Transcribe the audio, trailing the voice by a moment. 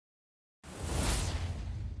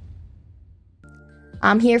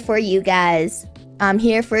I'm here for you guys. I'm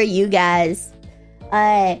here for you guys.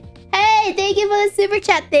 Hey, thank you for the super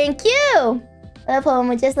chat. Thank you.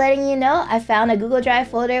 Pomu, just letting you know, I found a Google Drive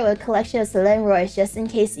folder with a collection of Celine Roars just in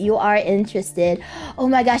case you are interested. Oh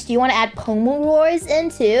my gosh, do you want to add Pomu Rawrs in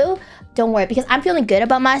too? Don't worry, because I'm feeling good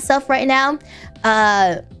about myself right now.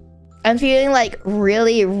 I'm feeling like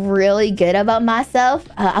really, really good about myself.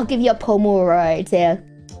 I'll give you a Pomu Roar too.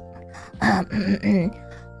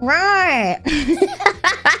 Right.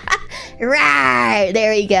 Right.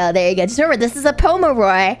 There you go. There you go. Just remember, this is a Pomu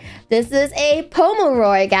Roar. This is a Pomu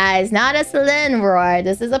Roar, guys. Not a Celine Roar.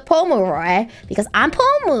 This is a Pomu Roar because I'm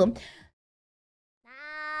Pomu.